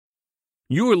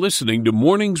You are listening to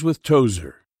Mornings with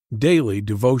Tozer, Daily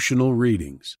Devotional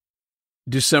Readings.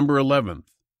 December 11th,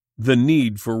 The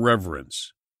Need for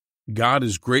Reverence. God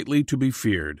is greatly to be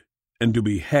feared and to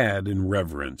be had in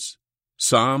reverence.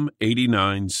 Psalm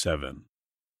 89:7.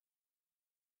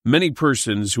 Many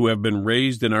persons who have been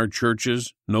raised in our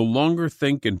churches no longer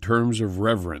think in terms of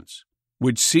reverence,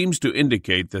 which seems to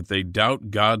indicate that they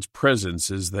doubt God's presence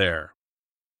is there.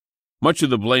 Much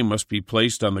of the blame must be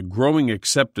placed on the growing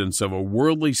acceptance of a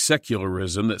worldly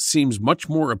secularism that seems much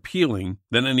more appealing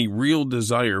than any real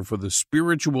desire for the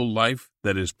spiritual life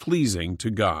that is pleasing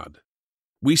to God.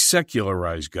 We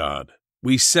secularize God,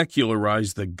 we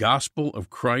secularize the gospel of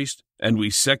Christ, and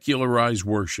we secularize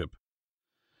worship.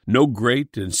 No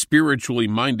great and spiritually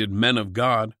minded men of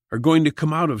God are going to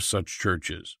come out of such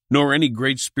churches, nor any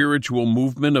great spiritual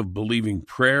movement of believing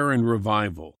prayer and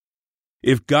revival.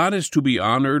 If God is to be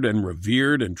honored and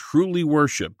revered and truly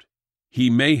worshiped, He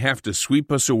may have to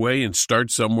sweep us away and start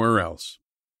somewhere else.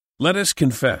 Let us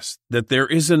confess that there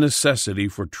is a necessity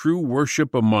for true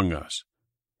worship among us.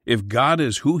 If God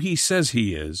is who He says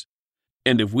He is,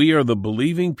 and if we are the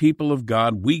believing people of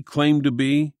God we claim to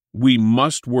be, we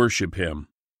must worship Him.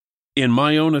 In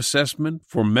my own assessment,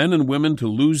 for men and women to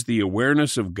lose the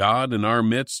awareness of God in our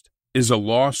midst is a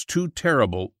loss too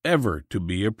terrible ever to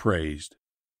be appraised.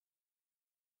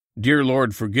 Dear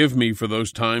Lord, forgive me for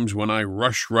those times when I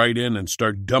rush right in and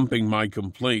start dumping my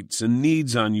complaints and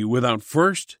needs on You without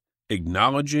first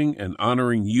acknowledging and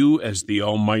honoring You as the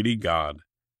Almighty God.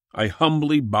 I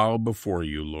humbly bow before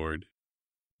You, Lord.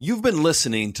 You've been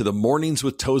listening to the Mornings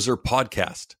with Tozer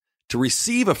podcast. To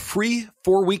receive a free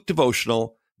 4-week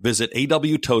devotional, visit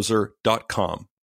awtozer.com.